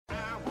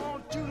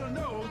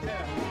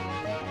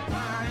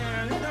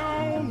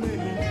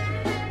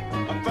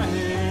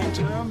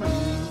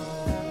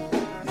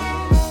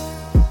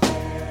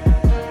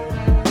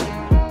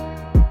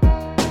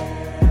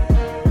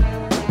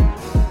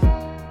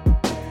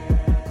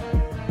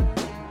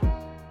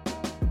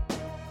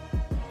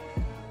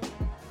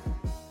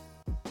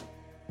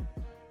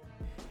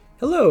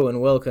Hello and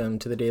welcome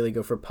to the Daily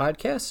Gopher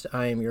podcast.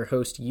 I am your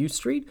host, U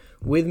Street.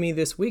 With me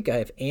this week, I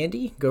have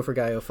Andy, Gopher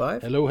Guy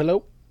 05. Hello,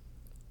 hello.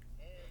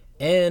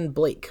 And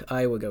Blake,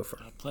 Iowa Gopher.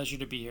 A pleasure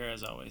to be here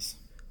as always.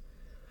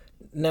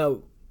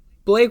 Now,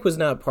 Blake was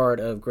not part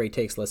of Great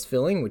Takes Less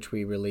Filling, which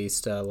we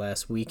released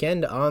last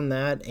weekend. On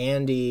that,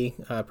 Andy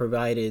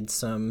provided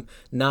some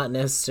not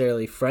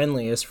necessarily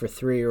friendliest for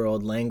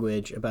 3-year-old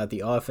language about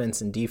the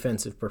offense and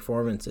defensive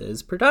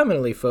performances,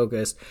 predominantly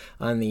focused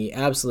on the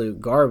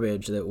absolute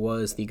garbage that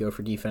was the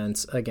Gopher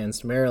defense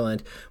against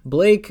Maryland.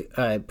 Blake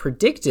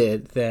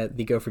predicted that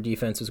the Gopher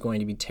defense was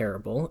going to be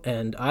terrible,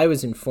 and I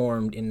was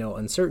informed in no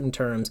uncertain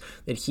terms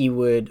that he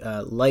would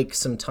like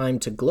some time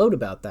to gloat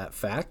about that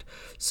fact.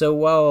 So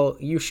while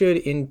you should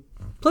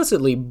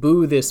implicitly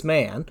boo this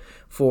man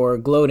for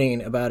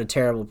gloating about a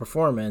terrible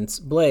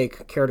performance,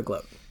 Blake, care to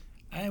gloat?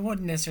 I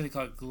wouldn't necessarily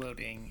call it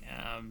gloating.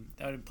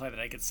 That would imply that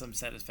I get some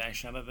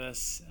satisfaction out of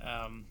this.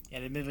 And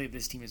admittedly,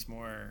 this team is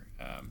more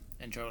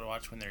enjoyable to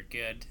watch when they're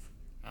good.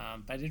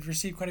 But I did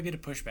receive quite a bit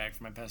of pushback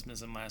for my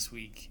pessimism last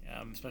week,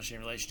 especially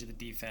in relation to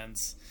the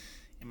defense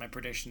and my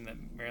prediction that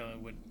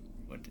Maryland would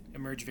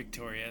emerge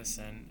victorious.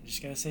 And I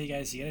just gotta say,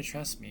 guys, you gotta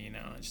trust me.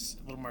 Just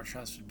a little more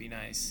trust would be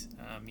nice.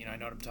 I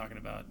know what I'm talking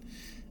about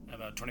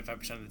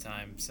 25% of the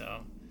time.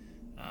 So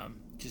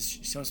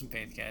just show some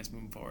faith, guys,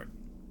 moving forward.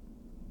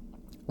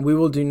 We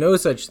will do no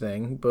such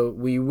thing, but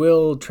we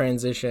will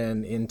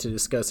transition into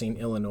discussing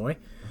Illinois.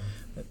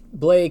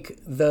 Blake,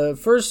 the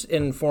first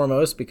and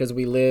foremost, because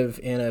we live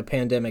in a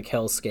pandemic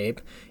hellscape,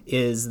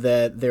 is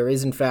that there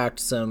is in fact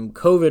some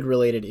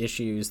COVID-related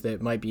issues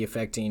that might be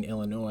affecting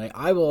Illinois.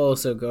 I will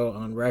also go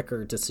on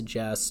record to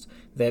suggest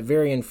that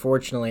very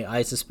unfortunately,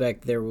 I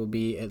suspect there will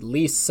be at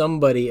least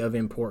somebody of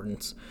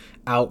importance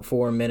out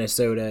for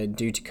Minnesota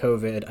due to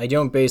COVID. I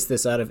don't base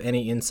this out of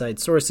any inside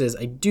sources.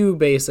 I do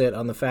base it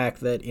on the fact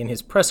that in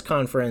his press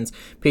conference,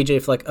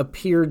 PJ Fleck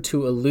appeared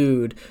to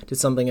allude to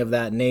something of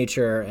that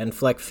nature, and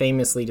Fleck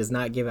famously does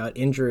not give out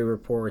injury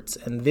reports,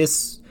 and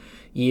this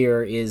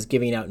year is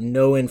giving out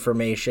no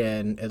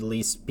information, at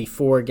least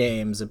before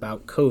games,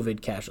 about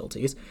COVID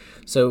casualties.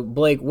 So,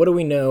 Blake, what do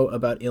we know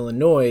about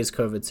Illinois'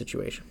 COVID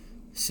situation?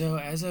 So,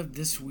 as of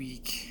this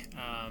week,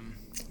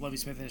 Lovie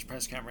Smith in his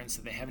press conference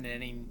said they haven't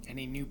had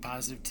any new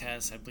positive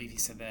tests. I believe he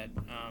said that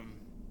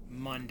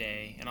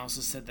Monday, and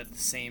also said that the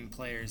same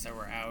players that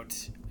were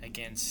out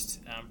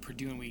against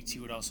Purdue in week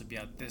 2 would also be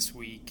out this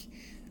week.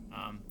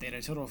 They had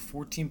a total of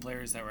 14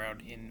 players that were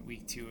out in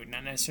week 2,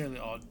 not necessarily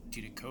all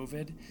due to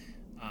COVID.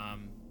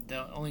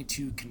 The only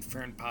 2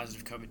 confirmed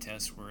positive COVID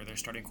tests were their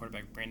starting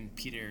quarterback Brandon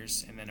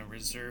Peters and then a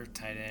reserve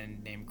tight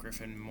end named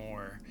Griffin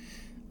Moore.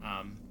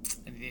 And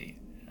the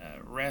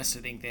rest, I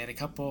think they had a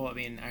couple.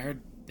 I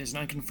heard there's an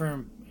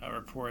unconfirmed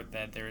report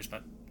that there was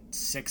about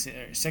six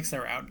that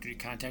were out due to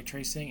contact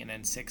tracing, and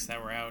then 6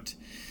 that were out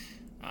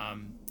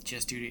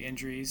just due to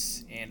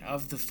injuries. And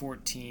of the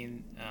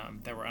 14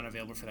 that were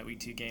unavailable for that Week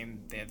 2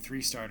 game, they had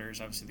 3 starters.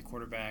 Obviously, the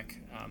quarterback,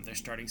 their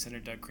starting center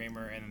Doug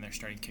Kramer, and then their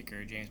starting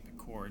kicker James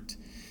McCourt.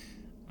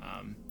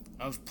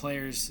 Of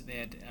players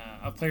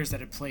that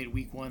had played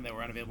Week 1 that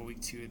were unavailable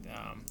Week 2,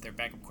 their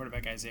backup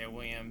quarterback Isaiah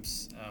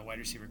Williams, wide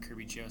receiver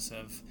Kirby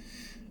Joseph,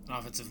 an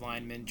offensive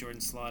lineman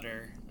Jordan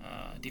Slaughter,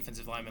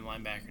 defensive lineman,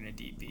 linebacker, and a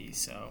DB.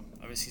 So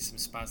obviously some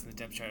spots in the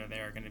depth chart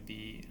there are going to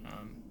be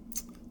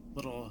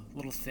little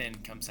thin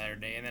come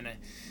Saturday. And then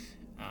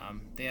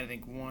they had, I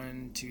think,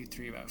 1, 2,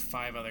 3, about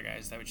 5 other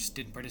guys that just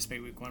didn't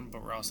participate Week 1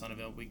 but were also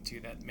unavailable Week 2.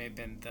 That may have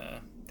been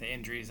the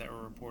injuries that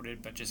were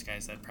reported, but just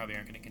guys that probably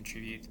aren't going to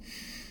contribute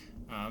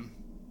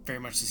very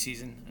much this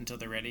season until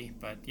they're ready.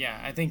 But yeah,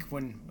 I think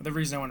the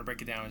reason I want to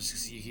break it down is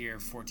because you hear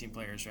 14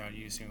 players are out,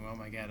 you assume, oh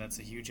my god, that's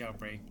a huge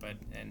outbreak.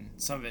 And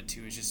some of it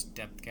too is just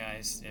depth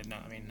guys. I don't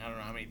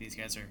know how many of these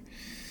guys are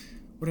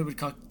what I would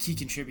call key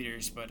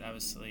contributors, but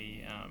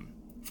obviously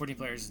 14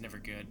 players is never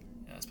good,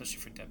 especially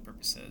for depth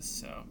purposes.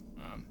 So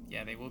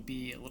yeah, they will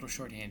be a little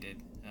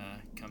shorthanded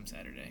come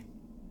Saturday.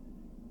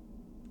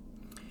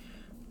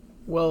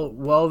 Well,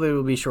 while they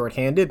will be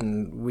shorthanded,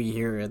 and we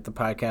here at the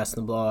podcast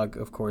and the blog,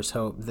 of course,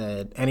 hope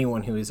that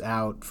anyone who is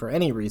out for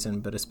any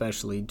reason, but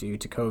especially due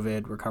to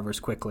COVID, recovers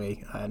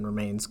quickly and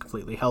remains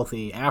completely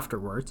healthy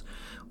afterwards.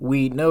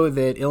 We know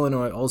that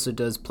Illinois also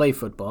does play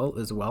football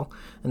as well,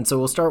 and so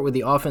we'll start with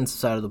the offensive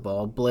side of the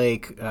ball.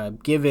 Blake,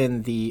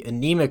 given the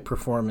anemic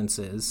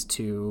performances,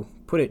 to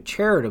put it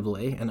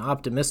charitably and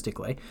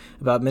optimistically,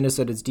 about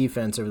Minnesota's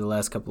defense over the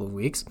last couple of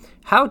weeks,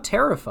 how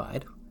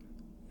terrified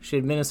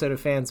should Minnesota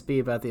fans be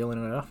about the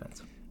Illinois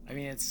offense?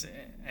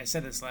 I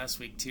said this last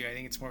week too. I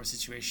think it's more of a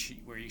situation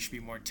where you should be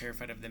more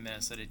terrified of the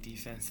Minnesota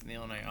defense than the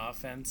Illinois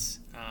offense.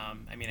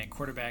 At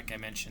quarterback, I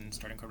mentioned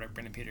starting quarterback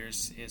Brandon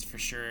Peters is for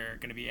sure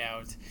going to be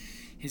out.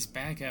 His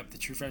backup, the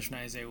true freshman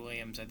Isaiah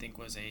Williams, I think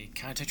was a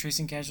contact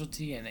tracing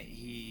casualty, and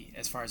he,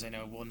 as far as I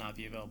know, will not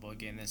be available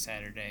again this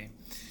Saturday.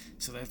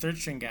 So the third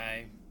string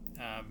guy,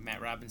 Matt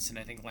Robinson,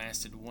 I think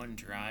lasted 1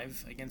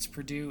 drive against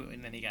Purdue,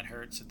 and then he got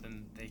hurt, so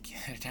then they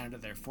get down to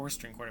their 4th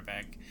string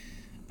quarterback,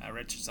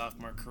 redshirt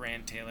sophomore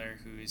Karan Taylor,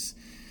 who's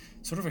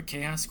sort of a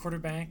chaos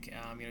quarterback.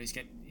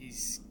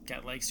 He's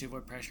got legs to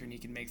avoid pressure, and he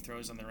can make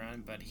throws on the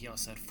run. But he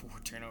also had 4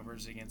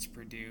 turnovers against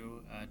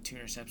Purdue, 2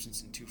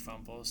 interceptions and 2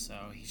 fumbles.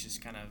 So he's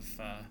just kind of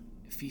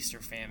feast or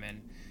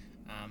famine.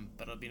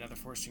 But it'll be another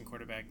 4-string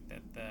quarterback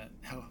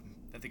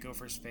that the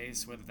Gophers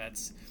face. Whether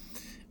that's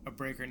a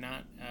break or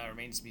not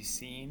remains to be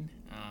seen.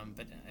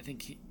 But I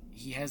think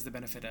he has the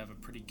benefit of a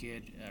pretty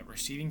good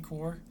receiving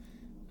core.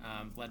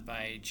 Led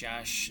by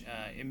Josh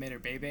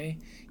Bebe.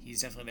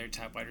 He's definitely their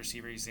top wide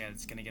receiver. He's the guy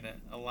that's going to get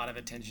a lot of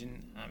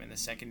attention in the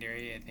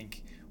secondary. I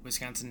think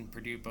Wisconsin and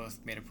Purdue both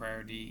made a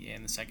priority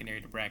in the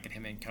secondary to bracket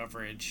him in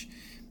coverage,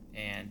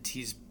 and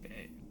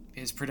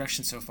his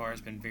production so far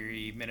has been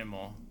very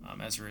minimal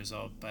as a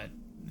result. But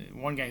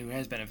one guy who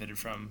has benefited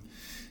from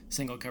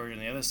single coverage on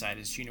the other side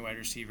is junior wide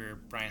receiver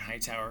Brian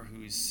Hightower,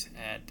 who's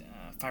had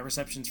 5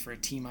 receptions for a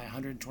team-high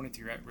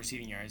 123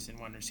 receiving yards and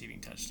 1 receiving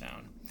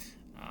touchdown.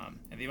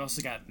 And they've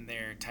also gotten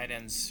their tight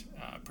ends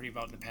pretty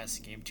involved in the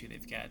passing game, too.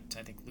 They've got,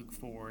 I think, Luke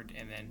Ford,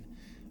 and then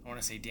I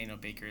want to say Daniel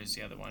Baker is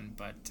the other one.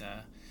 But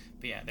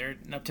yeah, they're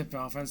an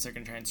up-tempo offense. They're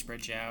going to try and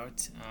spread you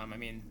out.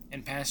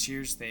 In past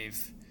years,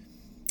 they've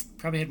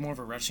probably had more of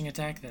a rushing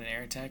attack than an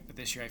air attack. But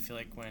this year, I feel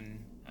like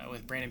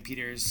with Brandon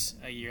Peters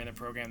a year in the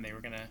program, they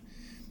were going to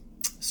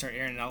start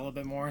airing it out a little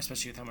bit more,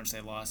 especially with how much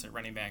they lost at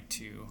running back,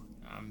 too.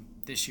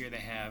 This year, they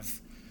have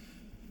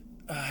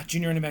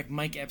junior running back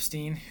Mike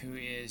Epstein, who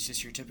is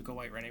just your typical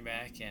white running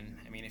back. And,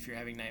 if you're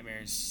having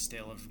nightmares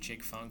still of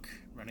Jake Funk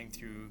running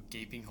through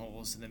gaping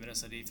holes in the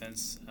Minnesota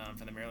defense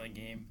for the Maryland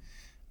game,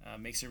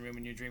 make some room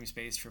in your dream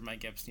space for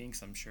Mike Epstein,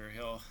 because I'm sure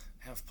he'll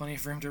have plenty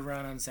of room to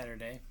run on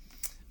Saturday.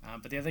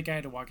 But the other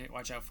guy to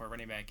watch out for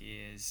running back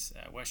is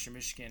Western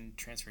Michigan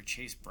transfer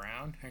Chase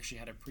Brown, who actually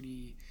had a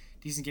pretty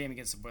decent game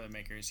against the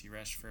Boilermakers. He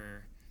rushed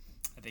for,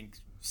 I think,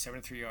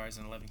 73 yards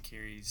and 11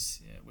 carries,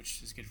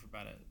 which is good for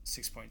about a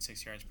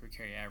 6.6 yards per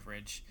carry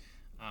average.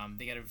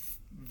 They got a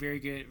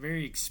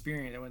very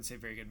experienced, I wouldn't say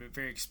very good, but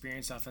very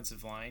experienced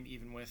offensive line,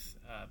 even with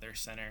their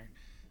center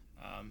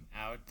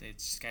out.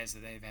 It's guys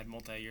that they've had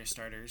multi-year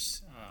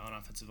starters on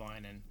offensive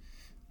line, and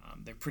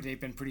they've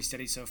been pretty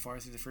steady so far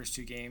through the first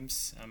 2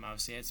 games.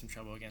 Obviously, had some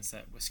trouble against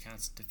that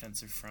Wisconsin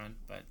defensive front,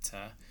 but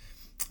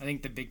I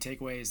think the big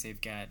takeaway is they've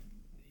got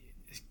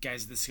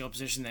guys at the skill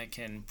position that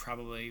can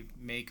probably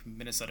make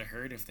Minnesota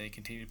hurt if they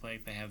continue to play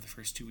like they have the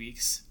first 2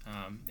 weeks.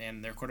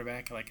 And their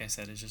quarterback, like I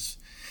said, is just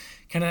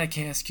kind of that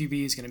chaos QB.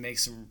 He's going to make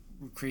some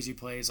crazy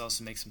plays,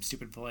 also make some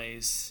stupid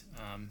plays.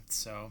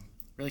 So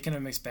really kind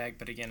of a mixed bag.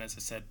 But again, as I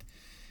said,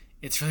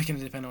 it's really going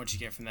to depend on what you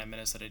get from that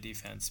Minnesota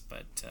defense.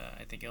 But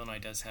I think Illinois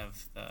does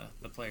have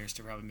the players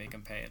to probably make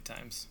them pay at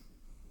times.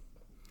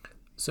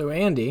 So,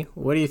 Andy,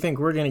 what do you think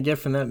we're going to get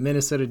from that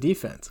Minnesota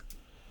defense?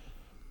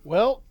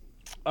 Well,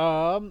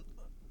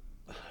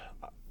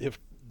 if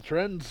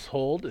trends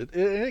hold, it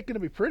ain't going to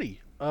be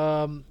pretty.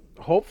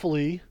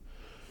 Hopefully,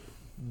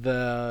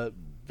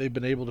 they've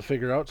been able to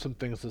figure out some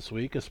things this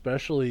week,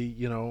 especially,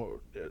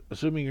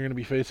 assuming you're going to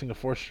be facing a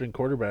 4th-string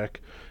quarterback.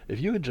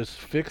 If you could just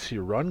fix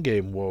your run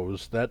game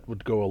woes, that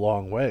would go a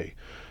long way.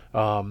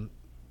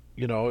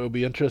 It'll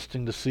be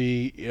interesting to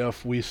see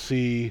if we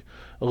see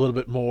a little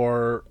bit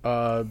more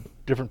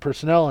different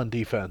personnel on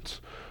defense.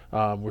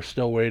 We're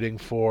still waiting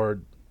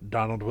for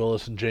Donald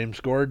Willis and James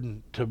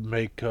Gordon to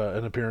make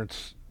an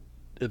appearance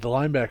at the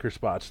linebacker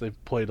spots.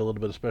 They've played a little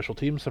bit of special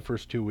teams the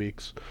first 2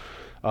 weeks.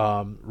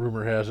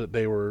 Rumor has it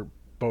they were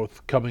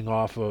both coming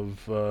off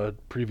of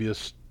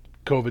previous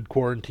COVID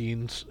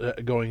quarantines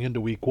going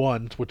into week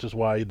 1, which is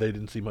why they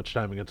didn't see much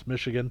time against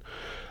Michigan.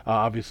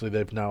 Obviously,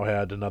 they've now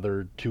had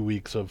another 2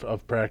 weeks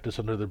of practice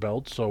under their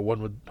belts, so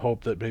one would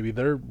hope that maybe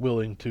they're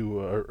willing to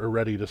or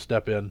ready to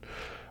step in,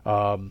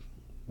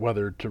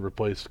 whether to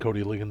replace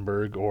Cody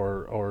Lingenberg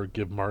or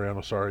give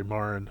Mariano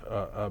Marin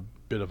a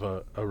bit of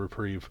a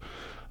reprieve.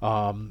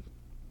 Between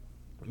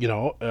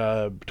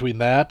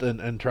that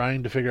and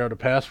trying to figure out a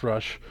pass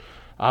rush,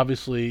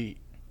 obviously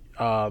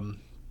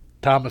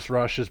Thomas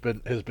Rush has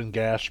been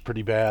gashed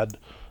pretty bad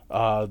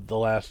the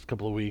last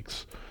couple of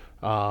weeks.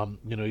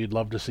 You'd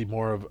love to see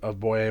more of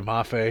Boye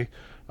Mafe,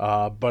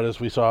 but as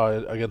we saw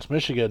against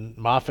Michigan,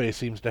 Mafe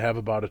seems to have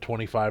about a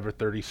 25 or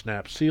 30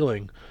 snap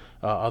ceiling.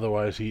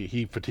 Otherwise,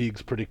 he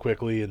fatigues pretty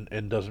quickly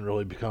and doesn't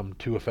really become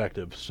too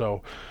effective.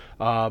 So,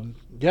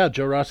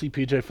 Joe Rossi,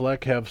 PJ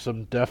Fleck have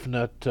some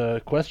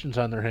definite questions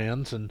on their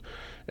hands, and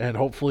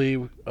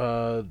hopefully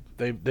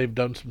they've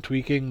done some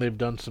tweaking, they've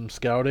done some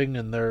scouting,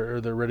 and they're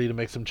ready to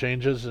make some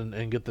changes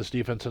and get this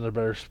defense in a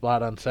better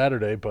spot on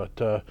Saturday.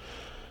 But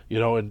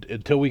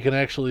until we can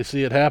actually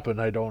see it happen,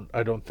 I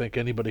don't think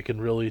anybody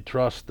can really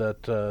trust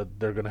that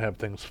they're going to have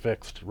things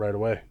fixed right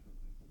away.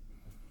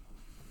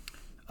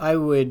 I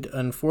would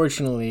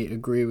unfortunately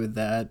agree with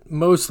that,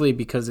 mostly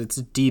because it's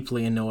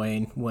deeply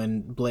annoying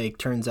when Blake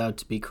turns out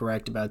to be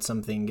correct about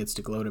something and gets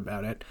to gloat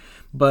about it.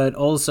 But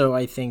also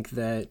I think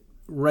that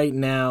right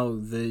now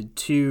the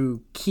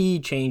two key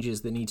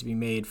changes that need to be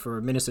made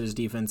for Minnesota's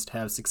defense to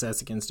have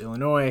success against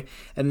Illinois,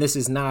 and this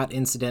is not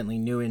incidentally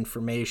new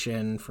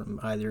information from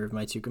either of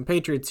my two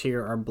compatriots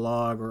here, our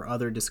blog or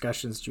other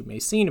discussions that you may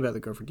have seen about the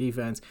Gopher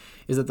defense,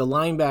 is that the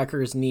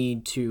linebackers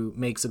need to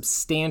make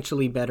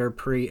substantially better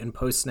pre- and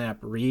post-snap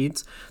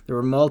reads. There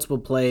were multiple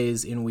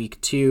plays in week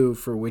 2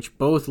 for which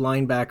both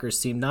linebackers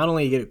seemed not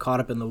only to get caught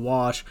up in the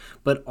wash,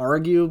 but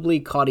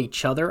arguably caught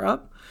each other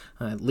up.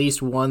 At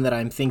least one that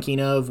I'm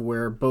thinking of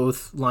where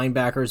both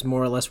linebackers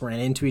more or less ran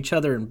into each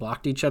other and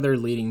blocked each other,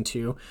 leading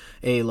to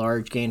a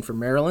large gain for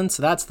Maryland.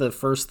 So that's the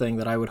first thing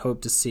that I would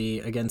hope to see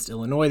against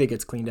Illinois that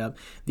gets cleaned up.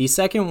 The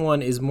second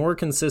one is more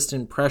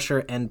consistent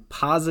pressure and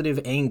positive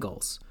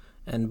angles.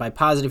 And by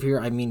positive here,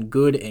 I mean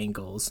good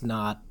angles,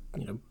 not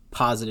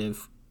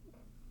positive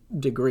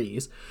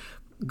degrees.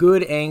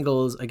 Good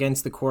angles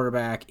against the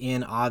quarterback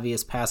in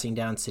obvious passing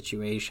down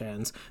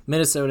situations.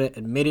 Minnesota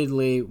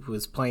admittedly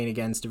was playing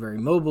against a very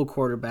mobile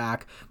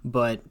quarterback,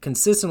 but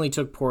consistently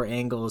took poor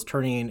angles,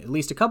 turning in at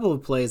least a couple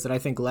of plays that I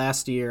think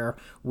last year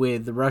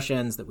with the rush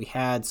ends that we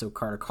had, so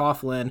Carter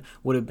Coughlin,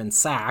 would have been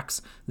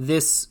sacks.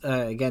 This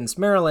against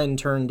Maryland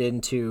turned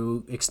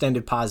into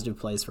extended positive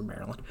plays for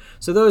Maryland.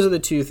 So those are the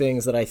two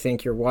things that I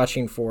think you're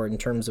watching for in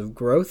terms of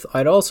growth.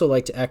 I'd also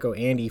like to echo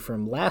Andy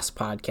from last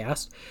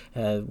podcast,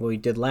 we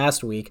did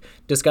last week,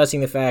 discussing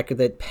the fact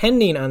that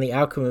pending on the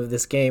outcome of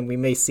this game, we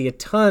may see a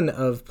ton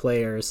of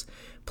players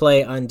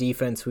play on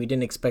defense we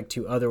didn't expect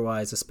to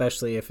otherwise,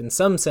 especially if in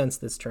some sense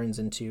this turns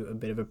into a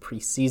bit of a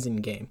preseason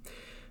game.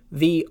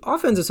 The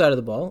offensive side of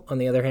the ball, on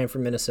the other hand, for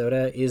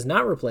Minnesota, is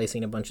not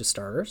replacing a bunch of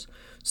starters,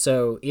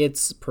 so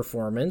its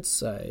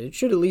performance, it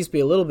should at least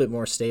be a little bit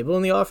more stable,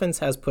 and the offense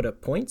has put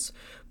up points.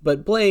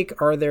 But Blake,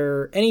 are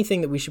there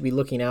anything that we should be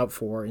looking out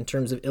for in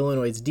terms of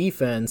Illinois'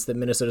 defense that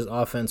Minnesota's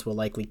offense will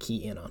likely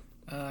key in on?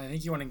 I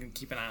think you want to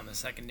keep an eye on the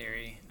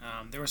secondary.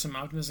 There was some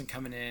optimism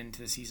coming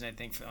into the season, I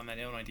think, on that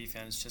Illinois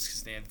defense, just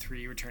because they had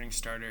 3 returning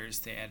starters.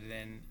 They added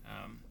in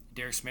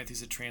Derek Smith,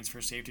 who's a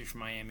transfer safety from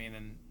Miami, and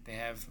then they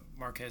have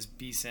Marquez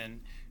Beeson,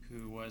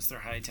 who was their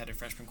highly touted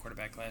freshman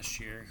quarterback last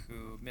year,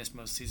 who missed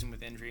most of the season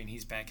with injury, and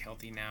he's back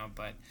healthy now.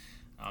 But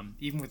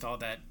even with all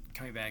that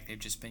coming back, they've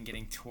just been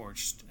getting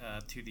torched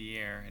through the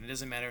air. And it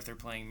doesn't matter if they're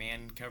playing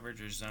man coverage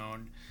or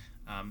zone.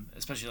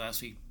 Especially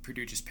last week,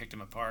 Purdue just picked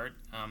them apart,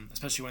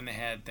 especially when they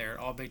had their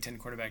all Big Ten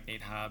quarterback,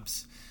 Nate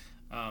Hobbs,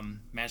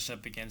 matched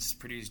up against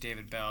Purdue's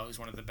David Bell, who's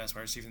one of the best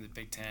wide receivers in the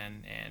Big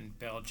Ten, and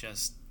Bell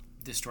just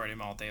destroyed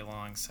him all day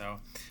long. So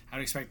I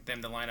would expect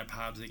them to line up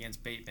Hobbs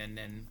against Bateman,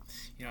 and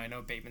I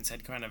know Bateman's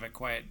had kind of a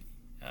quiet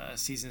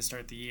season to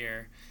start the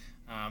year,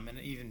 and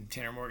even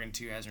Tanner Morgan,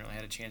 too, hasn't really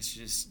had a chance to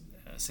just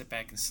sit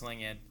back and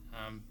sling it.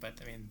 But,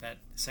 I mean, that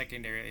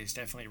secondary is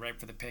definitely ripe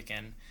for the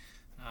picking.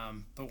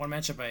 But one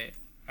matchup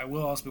I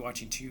will also be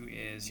watching too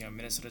is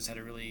Minnesota's had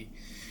a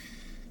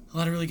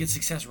lot of really good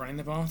success running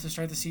the ball to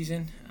start the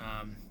season.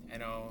 I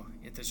know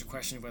if there's a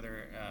question of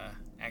whether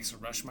Axel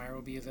Rushmeyer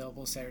will be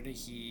available Saturday.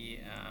 He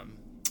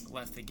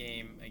left the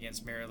game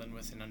against Maryland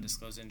with an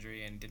undisclosed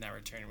injury and did not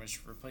return. Was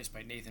replaced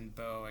by Nathan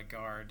Bowe at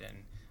guard,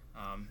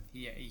 and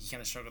he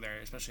kind of struggled there,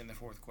 especially in the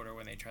fourth quarter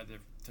when they tried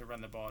to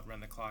run the ball and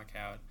run the clock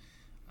out.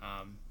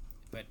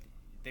 But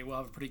they will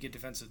have a pretty good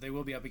defensive. They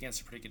will be up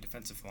against a pretty good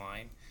defensive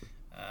line.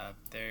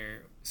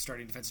 Their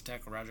starting defensive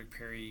tackle, Roderick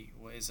Perry,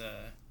 was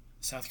a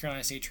South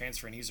Carolina State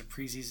transfer, and he was a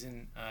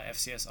preseason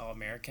FCS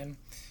All-American.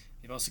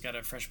 They've also got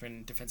a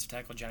freshman defensive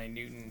tackle, Johnny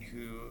Newton,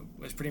 who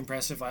was pretty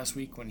impressive last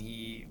week when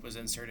he was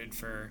inserted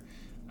for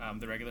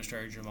the regular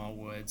starter, Jamal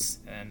Woods.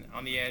 And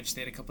on the edge,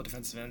 they had a couple of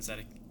defensive ends that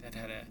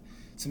had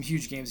some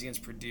huge games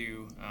against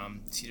Purdue.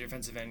 Senior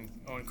defensive end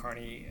Owen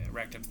Carney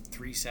racked up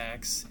 3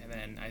 sacks, and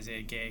then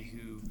Isaiah Gay,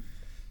 who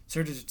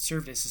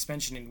served a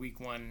suspension in week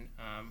 1,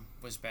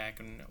 was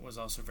back and was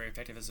also very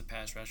effective as a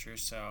pass rusher.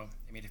 So,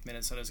 I mean, if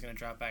Minnesota is going to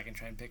drop back and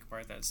try and pick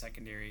apart that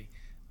secondary,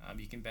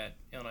 you can bet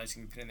Illinois is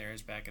going to be putting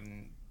theirs back,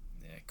 and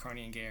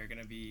Carney and Gay are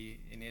going to be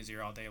in his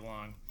ear all day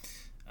long.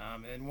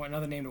 And then one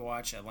other name to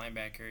watch at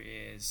linebacker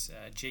is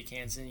Jake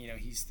Hansen.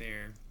 He's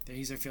their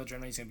field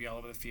general. He's going to be all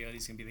over the field.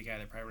 He's going to be the guy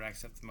that probably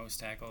racks up the most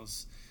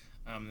tackles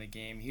in the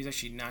game. He was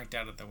actually knocked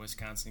out at the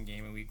Wisconsin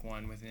game in week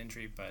 1 with an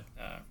injury, but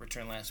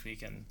returned last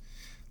week and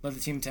led the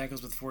team in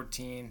tackles with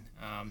 14.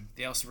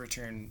 They also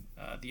returned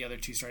the other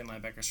 2 starting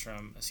linebackers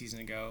from a season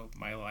ago,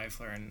 Milo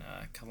Eifler and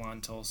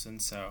Kalan Tolson.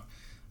 So,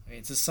 I mean,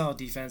 it's a solid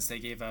defense. They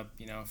gave up,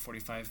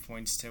 45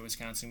 points to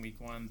Wisconsin week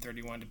 1,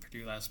 31 to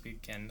Purdue last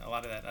week, and a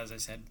lot of that, as I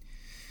said,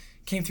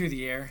 came through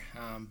the air.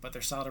 But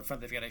they're solid up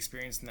front. They've got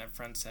experience in that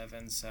front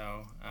 7,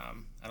 so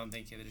I don't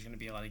think there's going to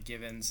be a lot of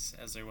give-ins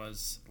as there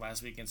was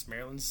last week against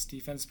Maryland's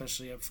defense,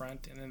 especially up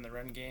front and in the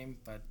run game.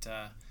 But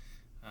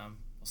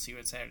we'll see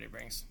what Saturday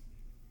brings.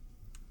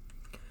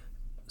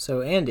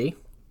 So, Andy,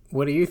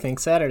 what do you think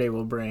Saturday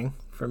will bring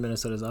for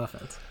Minnesota's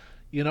offense?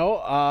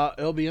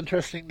 It'll be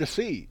interesting to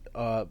see.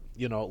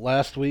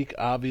 Last week,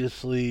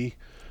 obviously,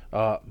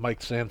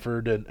 Mike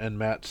Sanford and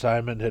Matt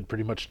Simon had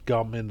pretty much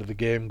come into the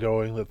game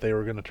going that they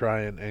were going to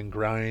try and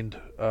grind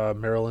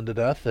Maryland to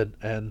death.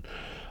 And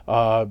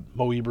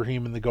Mo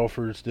Ibrahim and the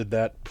Gophers did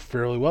that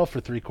fairly well for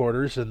 3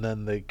 quarters, and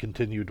then they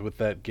continued with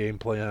that game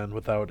plan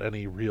without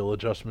any real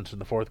adjustments in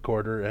the fourth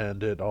quarter,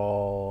 and it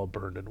all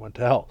burned and went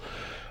to hell.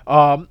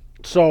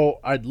 So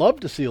I'd love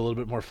to see a little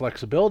bit more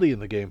flexibility in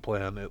the game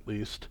plan, at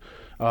least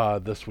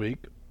this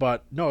week.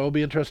 But no, it'll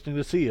be interesting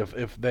to see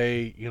if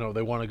they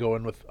they want to go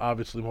in with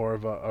obviously more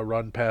of a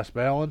run pass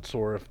balance,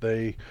 or if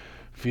they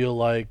feel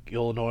like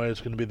Illinois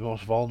is going to be the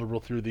most vulnerable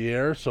through the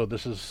air. So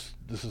this is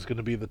going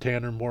to be the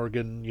Tanner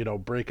Morgan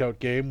breakout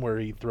game where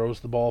he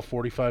throws the ball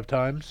 45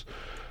 times.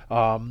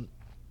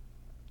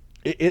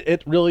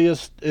 It really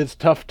is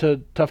tough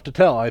to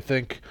tell. I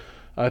think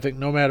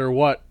no matter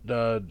what,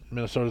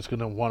 Minnesota's going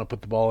to want to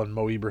put the ball in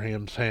Mo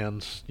Ibrahim's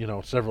hands,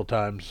 several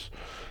times.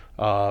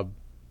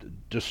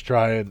 Just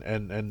try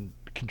and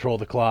control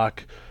the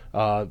clock.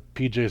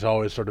 PJ's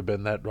always sort of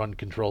been that run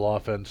control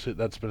offense.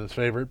 That's been his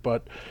favorite.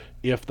 But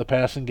if the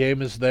passing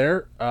game is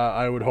there,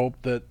 I would hope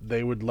that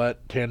they would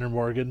let Tanner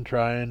Morgan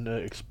try and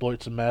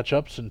exploit some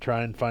matchups and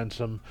try and find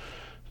some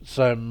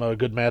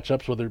good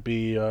matchups, whether it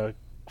be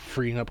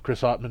freeing up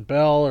Chris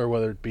Ottman-Bell or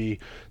whether it be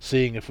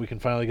seeing if we can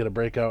finally get a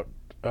breakout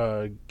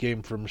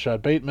game from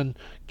Rashad Bateman,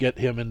 get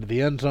him into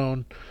the end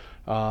zone.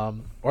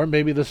 Or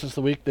maybe this is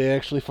the week they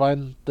actually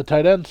find the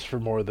tight ends for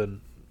more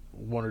than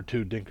one or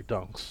two dinker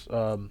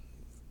dunks,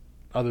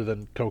 other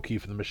than Koke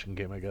for the Michigan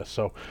game, I guess.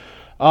 So,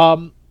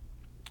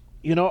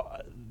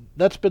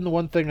 that's been the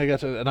one thing, I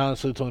guess, and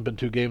honestly it's only been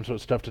 2 games, so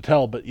it's tough to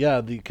tell, but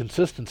yeah, the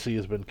consistency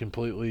has been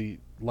completely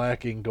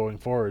lacking going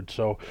forward.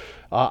 So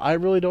I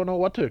really don't know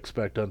what to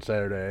expect on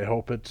Saturday. I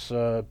hope it's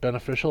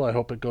beneficial. I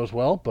hope it goes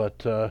well,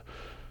 but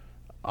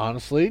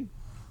honestly,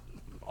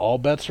 all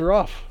bets are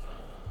off.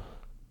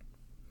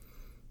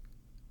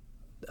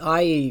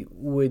 I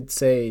would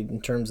say, in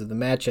terms of the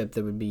matchup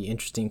that would be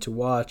interesting to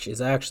watch, is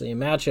actually a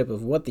matchup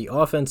of what the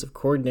offensive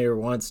coordinator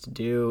wants to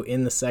do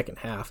in the second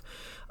half.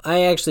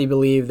 I actually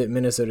believe that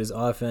Minnesota's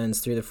offense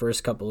through the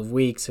first couple of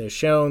weeks has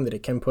shown that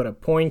it can put up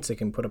points, it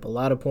can put up a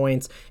lot of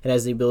points, it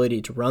has the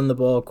ability to run the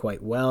ball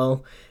quite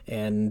well,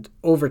 and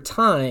over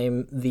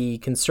time, the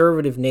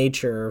conservative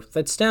nature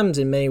that stems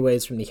in many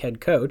ways from the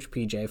head coach,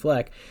 PJ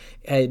Fleck,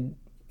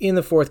 in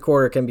the fourth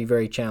quarter can be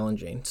very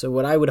challenging. So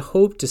what I would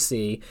hope to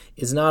see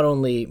is not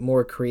only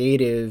more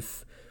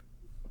creative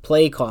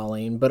play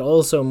calling, but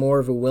also more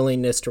of a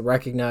willingness to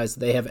recognize that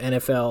they have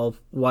NFL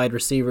wide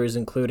receivers,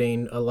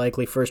 including a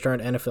likely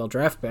first-round NFL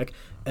draft pick,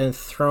 and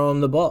throw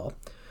them the ball.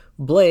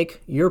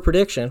 Blake, your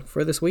prediction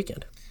for this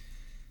weekend?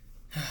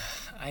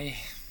 I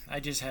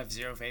just have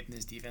zero faith in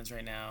this defense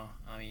right now.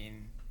 I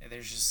mean,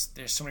 there's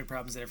so many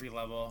problems at every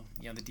level.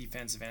 The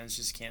defensive ends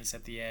just can't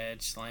set the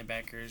edge.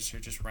 Linebackers are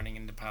just running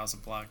into piles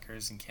of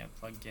blockers and can't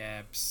plug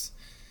gaps.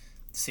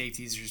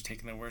 Safeties are just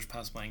taking the worst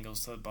possible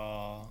angles to the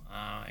ball.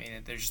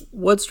 There's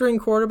what string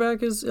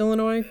quarterback is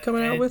Illinois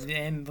coming out with?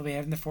 And they'll be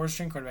having the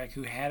 4th-string quarterback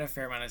who had a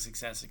fair amount of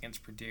success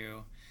against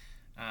Purdue.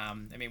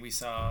 We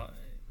saw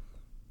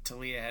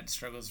Talia had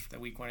struggles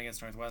week 1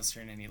 against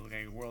Northwestern, and he looked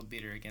like a world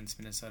beater against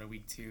Minnesota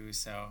week 2.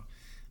 So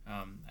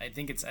I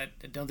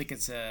don't think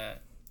it's a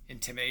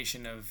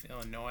intimidation of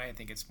Illinois. I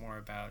think it's more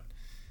about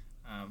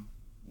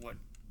what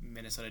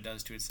Minnesota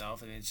does to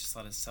itself. It's just a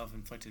lot of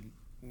self-inflicted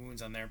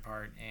wounds on their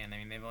part, and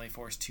they've only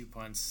forced 2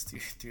 punts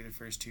through the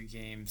first 2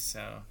 games.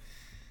 So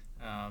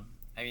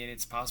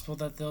it's possible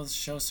that they'll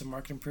show some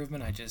marked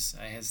improvement. I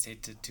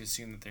hesitate to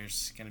assume that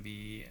there's going to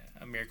be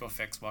a miracle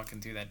fix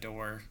walking through that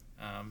door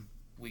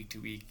week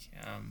to week.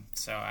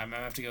 So I'm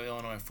going to have to go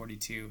Illinois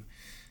 42,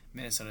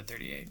 Minnesota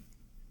 38.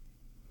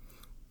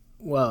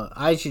 Well,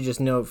 I should just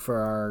note for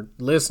our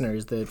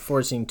listeners that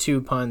forcing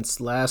 2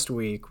 punts last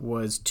week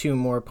was 2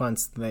 more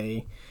punts than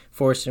they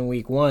forced in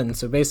week 1.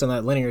 So based on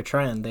that linear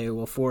trend, they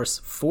will force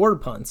 4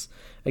 punts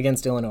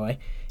against Illinois.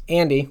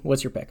 Andy,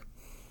 what's your pick?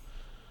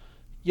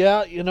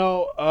 Yeah,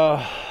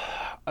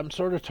 I'm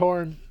sort of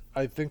torn.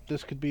 I think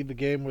this could be the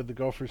game where the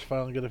Gophers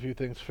finally get a few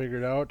things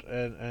figured out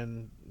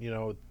and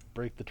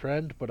break the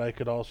trend, but I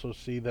could also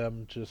see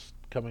them just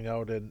coming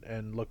out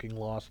and looking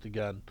lost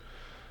again.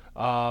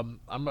 I'm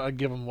going to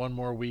give them one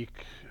more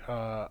week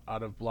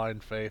out of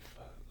blind faith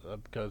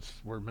because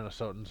we're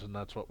Minnesotans and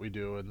that's what we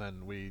do, and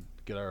then we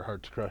get our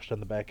hearts crushed on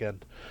the back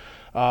end.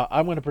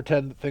 I'm going to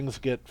pretend that things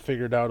get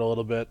figured out a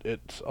little bit.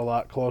 It's a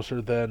lot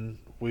closer than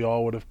we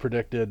all would have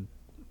predicted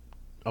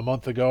a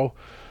month ago,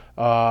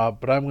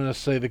 but I'm going to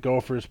say the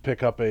Gophers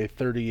pick up a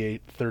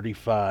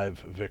 38-35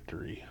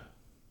 victory.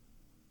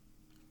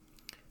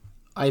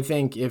 I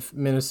think if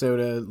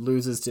Minnesota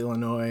loses to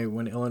Illinois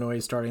when Illinois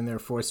is starting their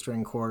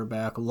 4th-string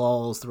quarterback,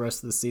 lulls, the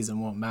rest of the season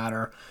won't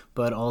matter,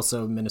 but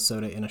also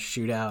Minnesota in a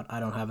shootout. I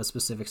don't have a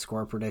specific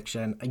score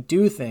prediction. I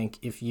do think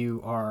if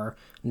you are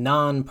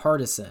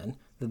non-partisan,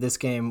 that this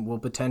game will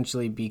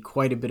potentially be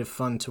quite a bit of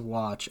fun to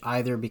watch,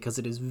 either because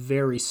it is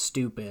very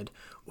stupid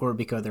or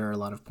because there are a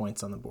lot of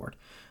points on the board.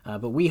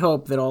 But we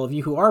hope that all of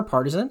you who are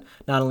partisan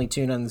not only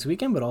tune in this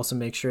weekend, but also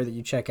make sure that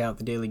you check out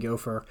the Daily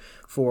Gopher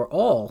for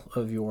all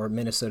of your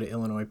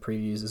Minnesota-Illinois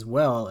previews, as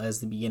well as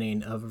the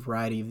beginning of a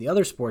variety of the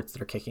other sports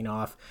that are kicking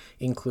off,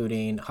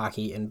 including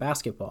hockey and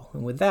basketball.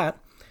 And with that,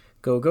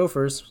 Go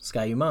Gophers,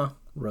 Ski-U-Ma,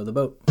 row the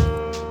boat.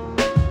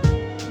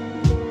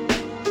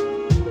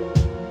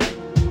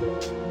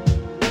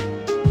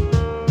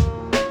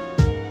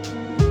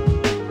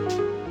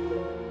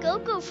 Go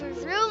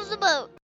Gophers, row the boat.